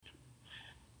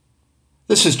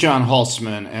This is John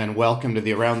Halsman, and welcome to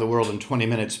the Around the World in 20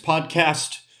 Minutes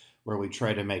podcast, where we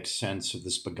try to make sense of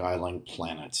this beguiling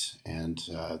planet. And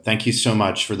thank you so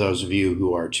much for those of you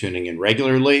who are tuning in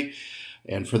regularly.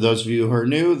 And for those of you who are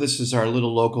new, this is our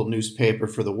little local newspaper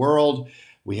for the world.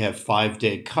 We have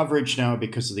 5-day coverage now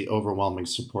because of the overwhelming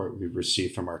support we've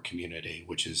received from our community,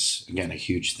 which is, again, a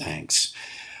huge thanks.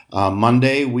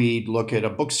 Monday, we look at a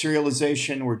book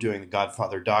serialization. We're doing The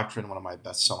Godfather Doctrine, one of my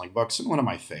best-selling books and one of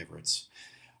my favorites.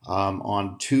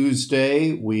 On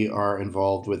Tuesday, we are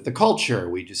involved with the culture.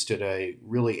 We just did a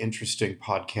really interesting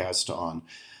podcast on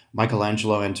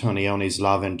Michelangelo Antonioni's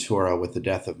La Ventura with the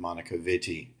death of Monica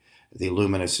Vitti, the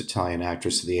luminous Italian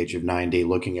actress at the age of 90,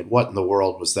 looking at what in the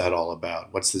world was that all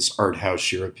about? What's this art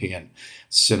house European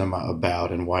cinema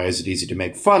about? And why is it easy to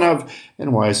make fun of?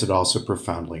 And why is it also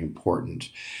profoundly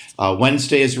important?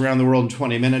 Wednesday is Around the World in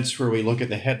 20 Minutes, where we look at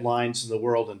the headlines in the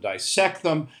world and dissect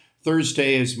them.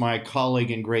 Thursday is my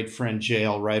colleague and great friend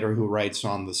J.L. Writer, who writes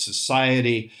on the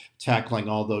society, tackling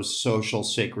all those social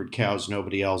sacred cows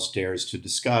nobody else dares to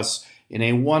discuss in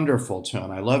a wonderful tone.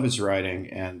 I love his writing,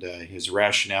 and his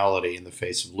rationality in the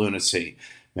face of lunacy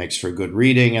makes for good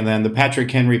reading. And then the Patrick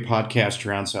Henry podcast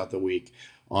rounds out the week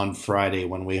on Friday,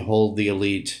 when we hold the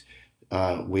elite,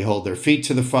 we hold their feet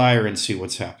to the fire and see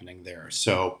what's happening there.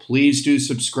 So please do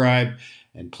subscribe.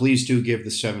 And please do give the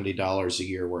 $70 a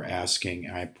year we're asking.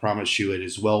 I promise you it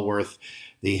is well worth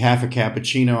the half a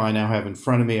cappuccino I now have in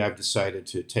front of me. I've decided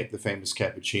to take the famous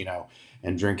cappuccino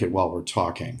and drink it while we're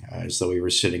talking, as though we were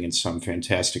sitting in some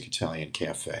fantastic Italian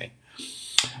cafe.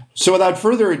 So without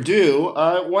further ado,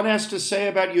 one has to say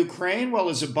about Ukraine, well,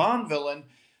 as a Bond villain,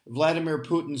 Vladimir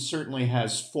Putin certainly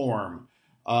has form.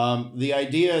 The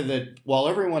idea that while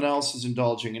everyone else is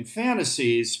indulging in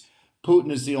fantasies,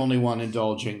 Putin is the only one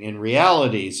indulging in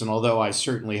realities, and although I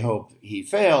certainly hope he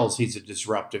fails, he's a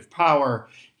disruptive power,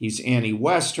 he's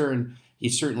anti-Western, he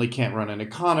certainly can't run an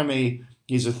economy,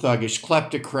 he's a thuggish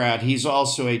kleptocrat, he's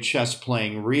also a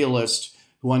chess-playing realist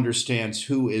who understands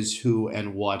who is who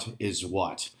and what is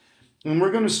what. And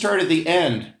we're going to start at the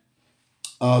end,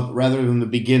 rather than the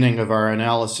beginning of our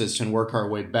analysis, and work our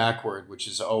way backward, which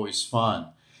is always fun.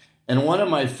 And one of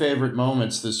my favorite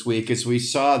moments this week is we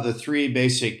saw the three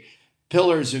basic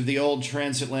pillars of the old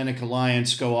transatlantic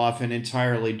alliance go off in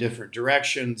entirely different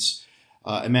directions.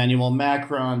 Emmanuel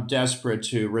Macron, desperate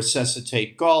to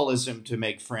resuscitate Gaullism to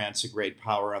make France a great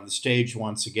power on the stage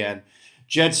once again,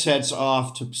 jet sets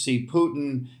off to see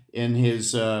Putin in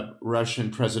his Russian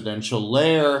presidential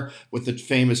lair with the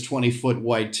famous 20-foot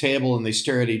white table, and they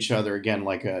stare at each other again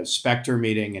like a Spectre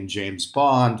meeting in James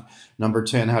Bond. Number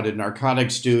 10, how did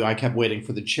narcotics do? I kept waiting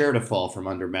for the chair to fall from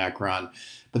under Macron.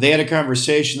 But they had a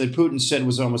conversation that Putin said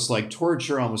was almost like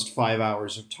torture, almost 5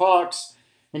 hours of talks.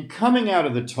 And coming out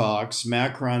of the talks,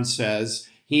 Macron says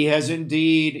he has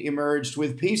indeed emerged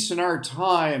with peace in our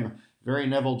time. Very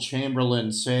Neville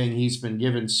Chamberlain, saying he's been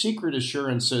given secret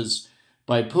assurances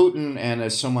by Putin. And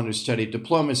as someone who studied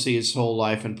diplomacy his whole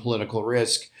life and political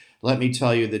risk, let me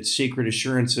tell you that secret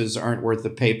assurances aren't worth the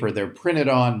paper they're printed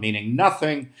on, meaning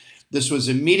nothing. This was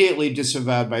immediately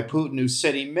disavowed by Putin, who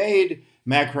said he made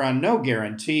Macron no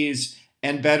guarantees,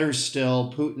 and better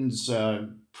still, Putin's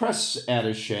press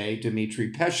attaché,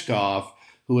 Dmitry Peskov,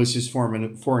 who was his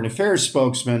foreign affairs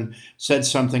spokesman, said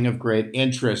something of great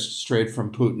interest straight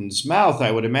from Putin's mouth,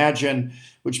 I would imagine,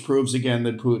 which proves again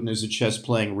that Putin is a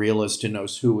chess-playing realist and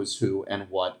knows who is who and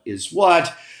what is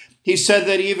what. He said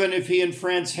that even if he and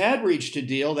France had reached a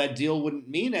deal, that deal wouldn't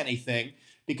mean anything,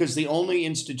 because the only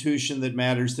institution that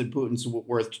matters that Putin's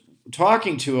worth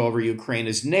talking to over Ukraine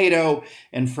is NATO,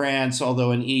 and France,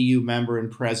 although an EU member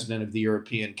and president of the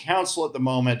European Council at the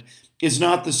moment, is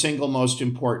not the single most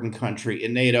important country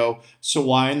in NATO. So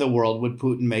why in the world would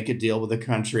Putin make a deal with a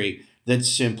country that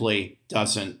simply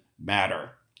doesn't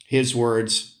matter? His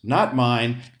words, not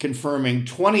mine, confirming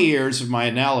 20 years of my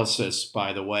analysis,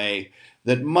 by the way,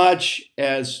 that much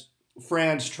as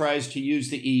France tries to use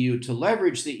the EU to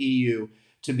leverage the EU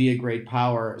to be a great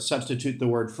power, substitute the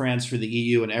word France for the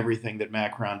EU, and everything that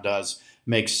Macron does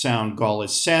makes sound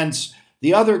Gaullist sense.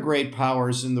 The other great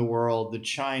powers in the world, the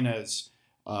Chinas,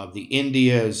 the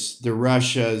Indias, the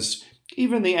Russias,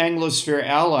 even the Anglosphere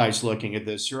allies looking at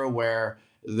this are aware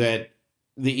that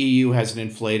the EU has an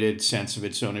inflated sense of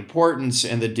its own importance,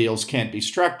 and the deals can't be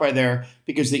struck by there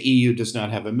because the EU does not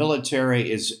have a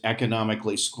military, is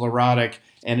economically sclerotic,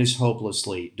 and is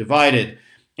hopelessly divided.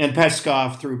 And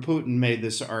Peskov, through Putin, made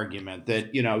this argument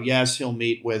that, yes, he'll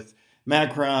meet with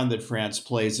Macron, that France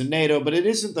plays in NATO, but it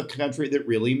isn't the country that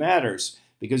really matters,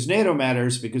 because NATO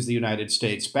matters because the United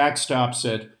States backstops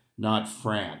it, not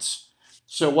France.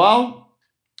 So while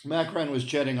Macron was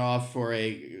jetting off for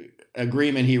a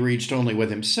agreement he reached only with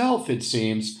himself, it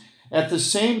seems. At the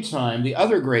same time, the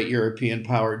other great European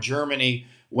power, Germany,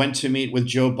 went to meet with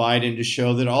Joe Biden to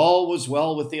show that all was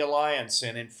well with the alliance.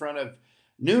 And in front of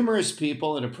numerous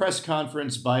people at a press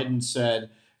conference, Biden said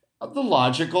the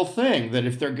logical thing that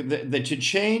if they're that to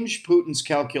change Putin's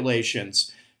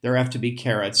calculations, there have to be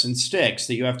carrots and sticks,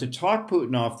 that you have to talk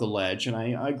Putin off the ledge, and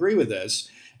I agree with this,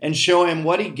 and show him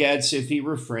what he gets if he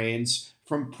refrains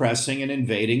from pressing and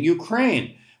invading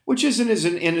Ukraine, which isn't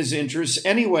in his interests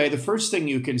anyway. The first thing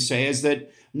you can say is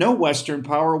that no Western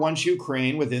power wants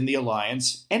Ukraine within the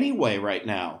alliance anyway right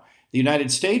now. The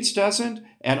United States doesn't,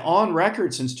 and on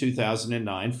record since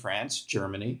 2009, France,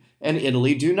 Germany, and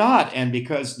Italy do not. And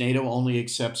because NATO only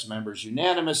accepts members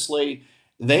unanimously,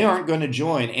 they aren't going to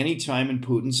join any time in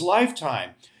Putin's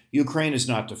lifetime. Ukraine is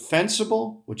not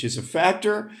defensible, which is a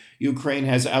factor. Ukraine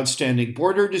has outstanding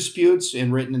border disputes,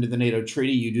 and written into the NATO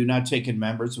treaty, you do not take in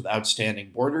members with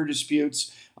outstanding border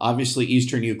disputes. Obviously,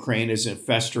 eastern Ukraine is a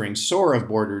festering sore of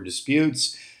border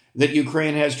disputes. That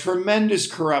Ukraine has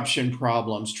tremendous corruption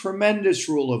problems, tremendous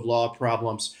rule of law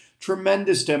problems,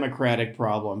 tremendous democratic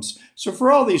problems. So,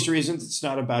 for all these reasons, it's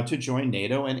not about to join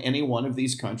NATO, and any one of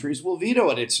these countries will veto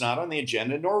it. It's not on the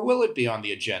agenda, nor will it be on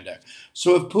the agenda.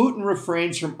 So, if Putin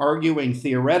refrains from arguing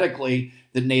theoretically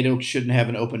that NATO shouldn't have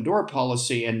an open door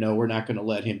policy, and no, we're not going to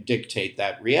let him dictate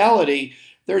that reality,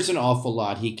 there's an awful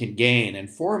lot he can gain. And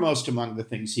foremost among the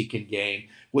things he can gain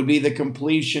would be the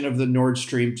completion of the Nord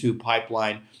Stream 2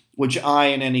 pipeline, which I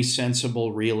and any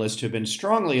sensible realist have been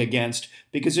strongly against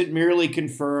because it merely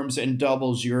confirms and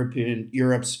doubles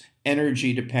Europe's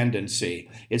energy dependency.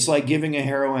 It's like giving a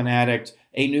heroin addict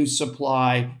a new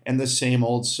supply and the same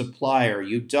old supplier.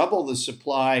 You double the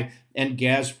supply, and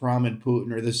Gazprom and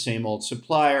Putin are the same old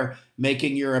supplier,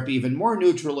 making Europe even more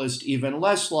neutralist, even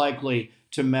less likely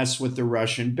to mess with the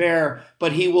Russian bear.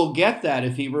 But he will get that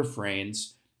if he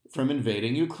refrains from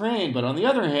invading Ukraine. But on the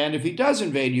other hand, if he does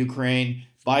invade Ukraine,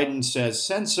 Biden says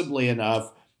sensibly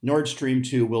enough, Nord Stream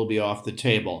 2 will be off the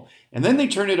table. And then they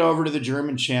turn it over to the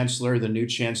German chancellor, the new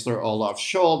chancellor Olaf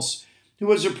Scholz, who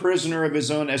was a prisoner of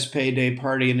his own SPD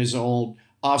party and his old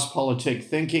Ostpolitik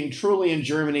thinking. Truly in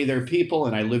Germany, there are people,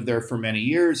 and I lived there for many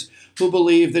years, who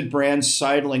believe that Brand's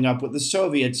sidling up with the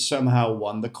Soviets somehow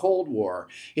won the Cold War.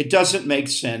 It doesn't make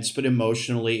sense, but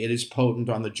emotionally it is potent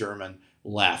on the German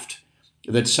left,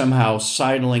 that somehow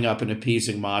sidling up and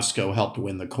appeasing Moscow helped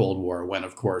win the Cold War, when,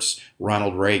 of course,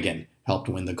 Ronald Reagan helped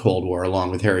win the Cold War along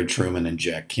with Harry Truman and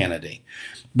Jack Kennedy.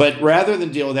 But rather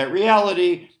than deal with that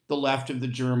reality, the left of the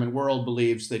German world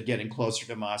believes that getting closer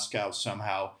to Moscow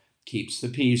somehow keeps the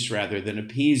peace rather than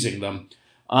appeasing them.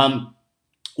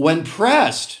 When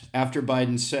pressed, after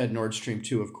Biden said Nord Stream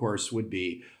 2, of course, would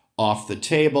be off the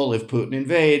table if Putin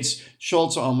invades,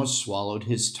 Scholz almost swallowed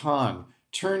his tongue,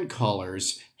 turned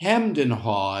colors, hemmed and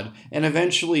hawed, and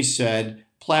eventually said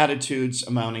platitudes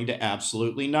amounting to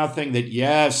absolutely nothing, that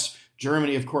yes,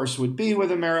 Germany, of course, would be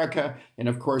with America, and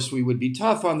of course we would be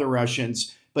tough on the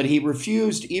Russians, but he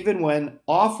refused, even when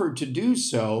offered to do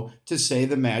so, to say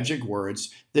the magic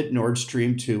words that Nord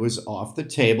Stream 2 is off the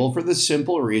table for the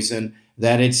simple reason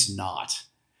that it's not.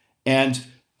 And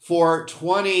for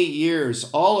 20 years,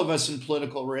 all of us in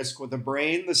political risk with a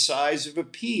brain the size of a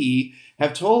pea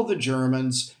have told the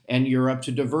Germans and Europe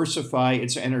to diversify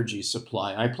its energy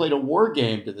supply. I played a war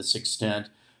game to this extent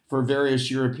for various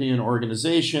European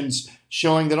organizations,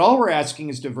 showing that all we're asking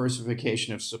is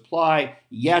diversification of supply.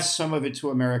 Yes, some of it to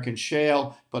American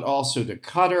shale, but also to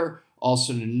Qatar,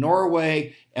 also to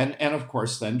Norway, and of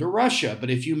course then to Russia. But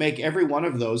if you make every one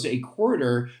of those a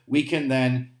quarter, we can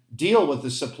then deal with the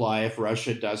supply if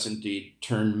Russia does indeed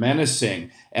turn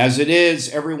menacing. As it is,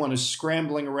 everyone is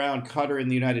scrambling around Qatar and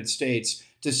the United States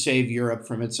to save Europe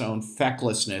from its own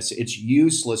fecklessness, its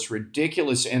useless,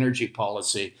 ridiculous energy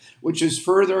policy, which has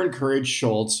further encouraged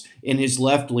Scholz in his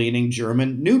left-leaning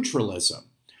German neutralism.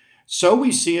 So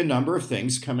we see a number of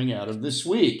things coming out of this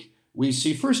week. We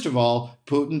see, first of all,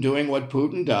 Putin doing what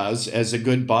Putin does as a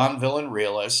good Bond villain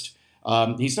realist.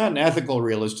 He's not an ethical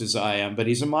realist as I am, but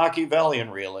he's a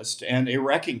Machiavellian realist and a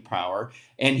wrecking power,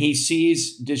 and he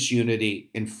sees disunity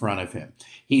in front of him.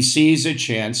 He sees a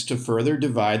chance to further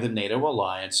divide the NATO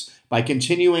alliance by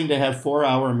continuing to have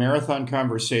 4-hour marathon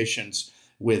conversations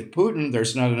with Putin.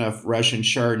 There's not enough Russian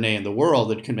Chardonnay in the world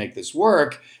that can make this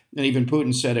work, and even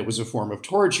Putin said it was a form of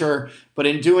torture, but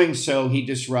in doing so, he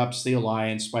disrupts the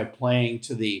alliance by playing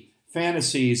to the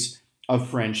fantasies of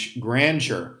French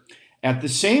grandeur. At the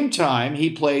same time, he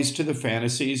plays to the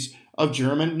fantasies of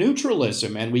German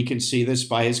neutralism. And we can see this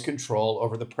by his control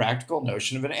over the practical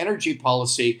notion of an energy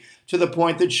policy, to the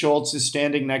point that Scholz is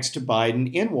standing next to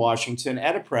Biden in Washington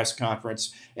at a press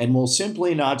conference and will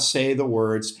simply not say the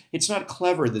words. It's not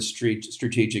clever, this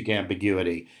strategic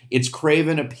ambiguity. It's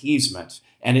craven appeasement,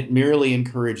 and it merely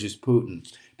encourages Putin.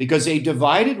 Because a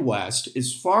divided West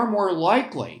is far more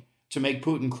likely to make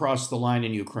Putin cross the line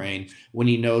in Ukraine when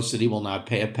he knows that he will not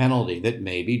pay a penalty, that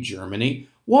maybe Germany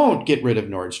won't get rid of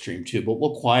Nord Stream 2, but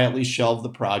will quietly shelve the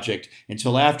project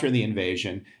until after the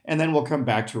invasion, and then we'll come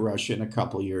back to Russia in a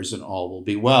couple of years and all will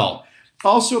be well.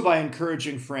 Also, by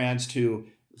encouraging France to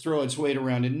throw its weight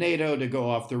around in NATO, to go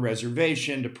off the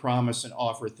reservation, to promise and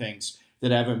offer things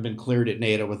that haven't been cleared at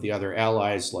NATO with the other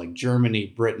allies like Germany,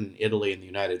 Britain, Italy, and the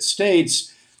United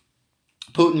States,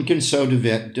 Putin can sow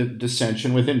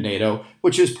dissension within NATO,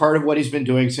 which is part of what he's been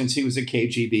doing since he was a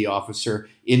KGB officer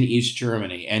in East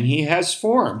Germany. And he has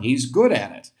form. He's good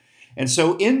at it. And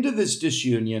so into this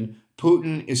disunion,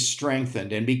 Putin is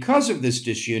strengthened. And because of this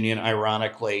disunion,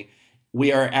 ironically,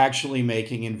 we are actually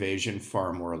making invasion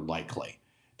far more likely.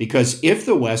 Because if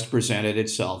the West presented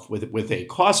itself with a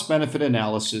cost-benefit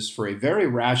analysis for a very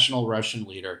rational Russian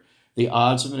leader, the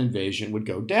odds of an invasion would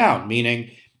go down,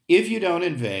 meaning if you don't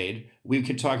invade, we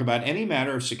could talk about any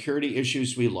matter of security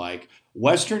issues we like.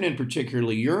 Western and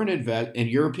particularly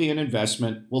European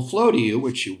investment will flow to you,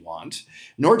 which you want.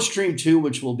 Nord Stream 2,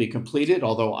 which will be completed,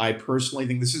 although I personally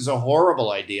think this is a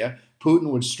horrible idea.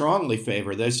 Putin would strongly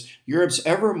favor this. Europe's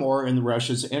ever more in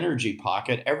Russia's energy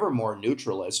pocket, ever more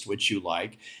neutralist, which you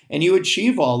like. And you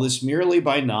achieve all this merely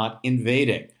by not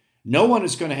invading. No one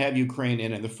is going to have Ukraine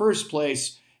in the first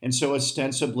place. And so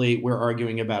ostensibly, we're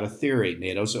arguing about a theory,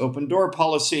 NATO's open door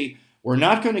policy. We're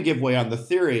not going to give way on the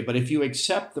theory, but if you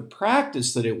accept the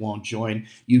practice that it won't join,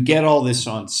 you get all this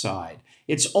on side.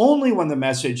 It's only when the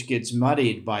message gets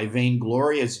muddied by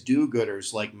vainglorious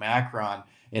do-gooders like Macron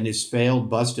and his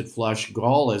failed, busted flush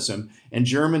Gaullism and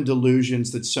German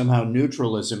delusions that somehow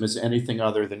neutralism is anything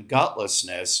other than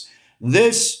gutlessness.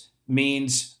 This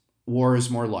means war is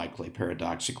more likely,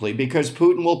 paradoxically, because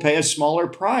Putin will pay a smaller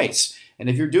price. And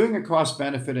if you're doing a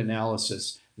cost-benefit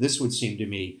analysis, this would seem to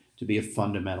me to be of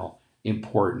fundamental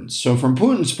importance. So from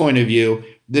Putin's point of view,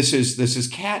 this is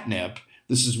catnip.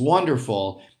 This is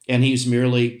wonderful. And he's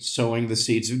merely sowing the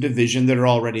seeds of division that are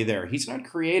already there. He's not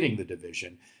creating the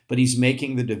division, but he's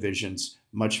making the divisions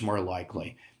much more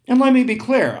likely. And let me be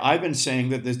clear, I've been saying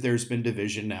that there's been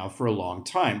division now for a long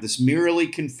time. This merely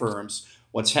confirms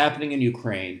what's happening in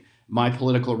Ukraine, my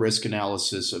political risk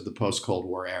analysis of the post-Cold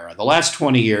War era. The last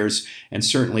 20 years, and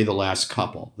certainly the last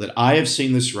couple, that I have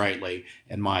seen this rightly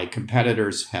and my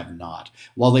competitors have not.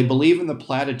 While they believe in the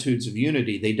platitudes of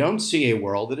unity, they don't see a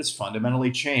world that has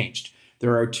fundamentally changed.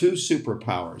 There are two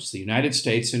superpowers, the United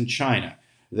States and China,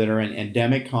 that are in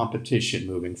endemic competition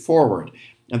moving forward.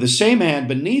 On the same hand,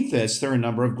 beneath this, there are a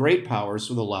number of great powers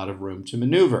with a lot of room to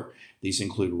maneuver. These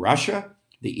include Russia,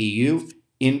 the EU,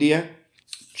 India,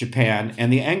 Japan,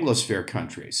 and the Anglosphere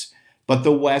countries. But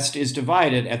the West is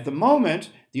divided. At the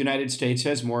moment, the United States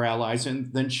has more allies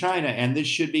than China, and this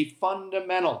should be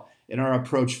fundamental in our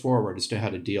approach forward as to how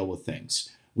to deal with things.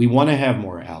 We want to have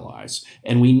more allies,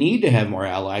 and we need to have more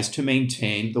allies to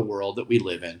maintain the world that we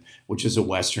live in, which is a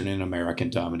Western and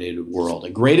American-dominated world. A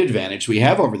great advantage we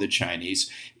have over the Chinese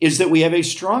is that we have a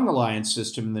strong alliance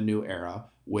system in the new era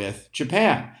with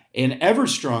Japan, an ever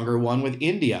stronger one with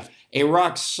India, a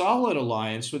rock-solid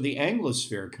alliance with the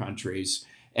Anglosphere countries,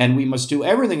 and we must do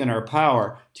everything in our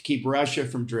power to keep Russia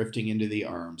from drifting into the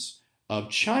arms of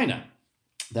China.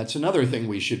 That's another thing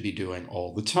we should be doing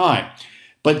all the time.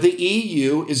 But the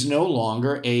EU is no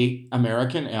longer an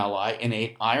American ally in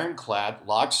an ironclad,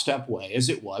 lockstep way as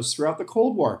it was throughout the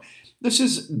Cold War. This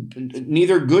is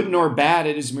neither good nor bad.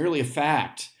 It is merely a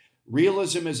fact.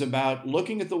 Realism is about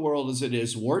looking at the world as it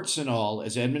is, warts and all,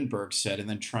 as Edmund Burke said, and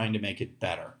then trying to make it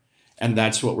better. And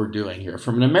that's what we're doing here.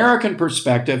 From an American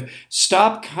perspective,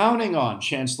 stop counting on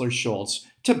Chancellor Scholz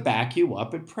to back you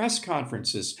up at press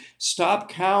conferences. Stop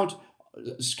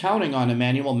counting on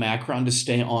Emmanuel Macron to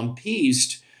stay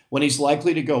on-piste when he's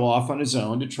likely to go off on his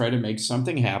own to try to make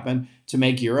something happen to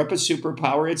make Europe a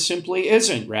superpower. It simply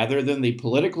isn't. Rather than the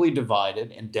politically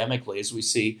divided, endemically, as we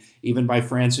see even by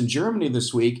France and Germany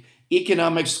this week,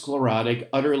 economic, sclerotic,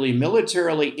 utterly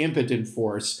militarily impotent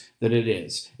force that it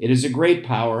is. It is a great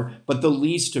power, but the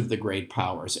least of the great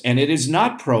powers. And it is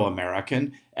not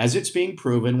pro-American, as it's being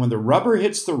proven. When the rubber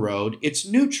hits the road, it's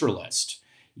neutralist.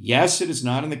 Yes, it is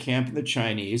not in the camp of the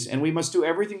Chinese, and we must do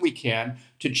everything we can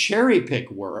to cherry-pick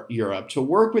Europe, to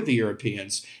work with the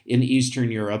Europeans in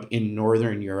Eastern Europe, in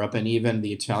Northern Europe, and even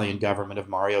the Italian government of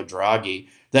Mario Draghi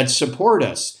that support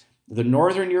us. The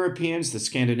Northern Europeans, the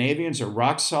Scandinavians, are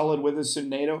rock solid with us in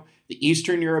NATO. The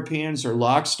Eastern Europeans are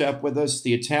lockstep with us.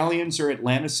 The Italians are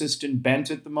Atlanticist and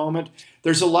bent at the moment.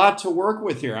 There's a lot to work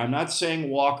with here. I'm not saying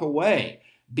walk away.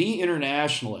 Be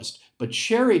internationalist, but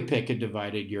cherry pick a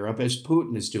divided Europe as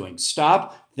Putin is doing.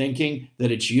 Stop thinking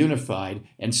that it's unified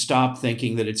and stop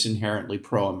thinking that it's inherently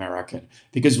pro-American.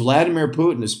 Because Vladimir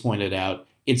Putin has pointed out,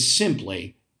 it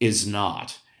simply is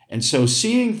not. And so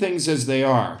seeing things as they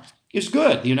are is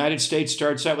good. The United States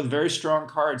starts out with very strong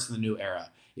cards in the new era.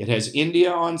 It has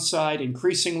India on side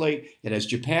increasingly. It has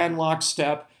Japan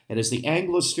lockstep. It has the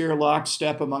Anglosphere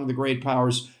lockstep among the great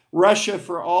powers. Russia,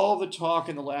 for all the talk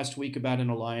in the last week about an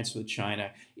alliance with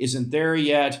China, isn't there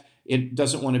yet. It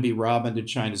doesn't want to be Robin to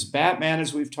China's Batman,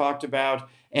 as we've talked about.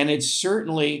 And it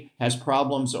certainly has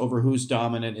problems over who's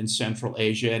dominant in Central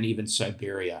Asia and even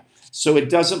Siberia. So it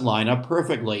doesn't line up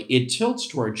perfectly. It tilts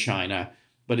toward China,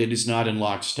 but it is not in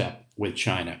lockstep with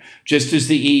China. Just as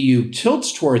the EU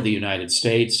tilts toward the United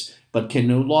States, but can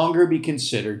no longer be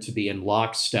considered to be in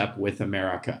lockstep with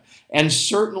America. And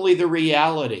certainly the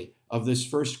reality of this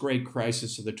first great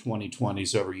crisis of the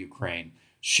 2020s over Ukraine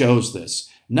shows this.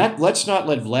 Let's not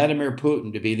let Vladimir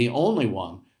Putin to be the only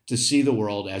one to see the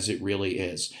world as it really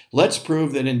is. Let's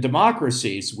prove that in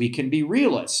democracies we can be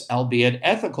realists, albeit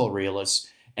ethical realists,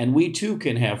 and we too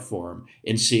can have form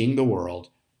in seeing the world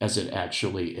as it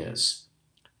actually is.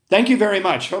 Thank you very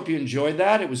much. Hope you enjoyed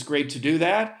that. It was great to do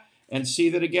that and see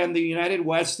that, again, the United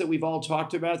West that we've all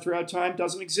talked about throughout time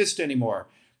doesn't exist anymore.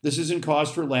 This isn't cause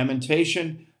for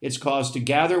lamentation. It's cause to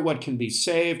gather what can be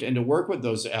saved and to work with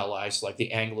those allies like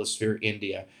the Anglosphere,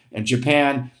 India, and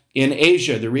Japan. In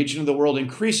Asia, the region of the world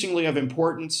increasingly of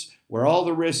importance, where all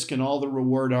the risk and all the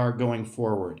reward are going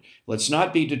forward. Let's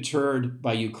not be deterred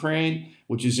by Ukraine,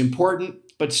 which is important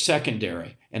but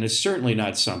secondary, and is certainly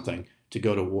not something to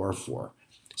go to war for.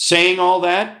 Saying all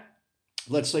that,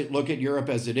 let's look at Europe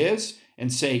as it is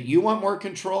and say, you want more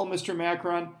control, Mr.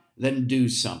 Macron? Then do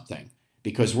something,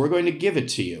 because we're going to give it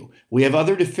to you. We have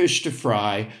other fish to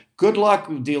fry. Good luck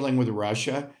dealing with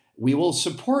Russia. We will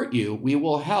support you. We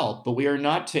will help, but we are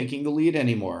not taking the lead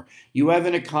anymore. You have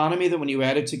an economy that when you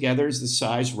add it together is the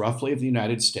size roughly of the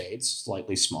United States,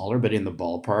 slightly smaller, but in the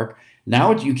ballpark.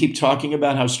 Now you keep talking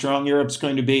about how strong Europe's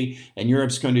going to be and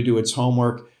Europe's going to do its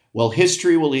homework. Well,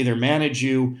 history will either manage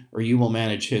you or you will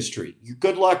manage history.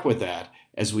 Good luck with that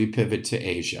as we pivot to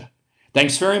Asia.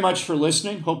 Thanks very much for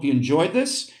listening. Hope you enjoyed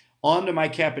this. On to my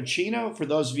cappuccino. For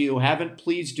those of you who haven't,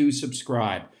 please do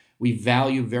subscribe. We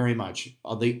value very much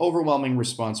the overwhelming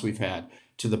response we've had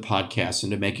to the podcast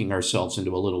and to making ourselves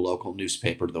into a little local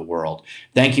newspaper to the world.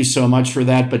 Thank you so much for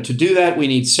that. But to do that, we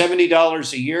need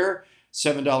 $70 a year,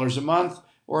 $7 a month,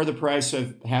 or the price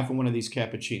of half of one of these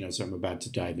cappuccinos I'm about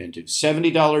to dive into.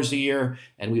 $70 a year,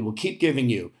 and we will keep giving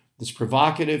you this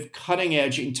provocative,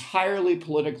 cutting-edge, entirely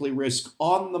politically risk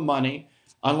on the money.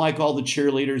 Unlike all the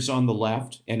cheerleaders on the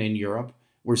left and in Europe,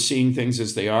 we're seeing things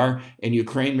as they are, and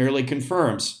Ukraine merely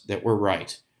confirms that we're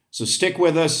right. So stick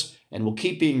with us, and we'll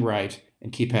keep being right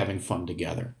and keep having fun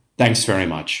together. Thanks very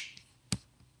much.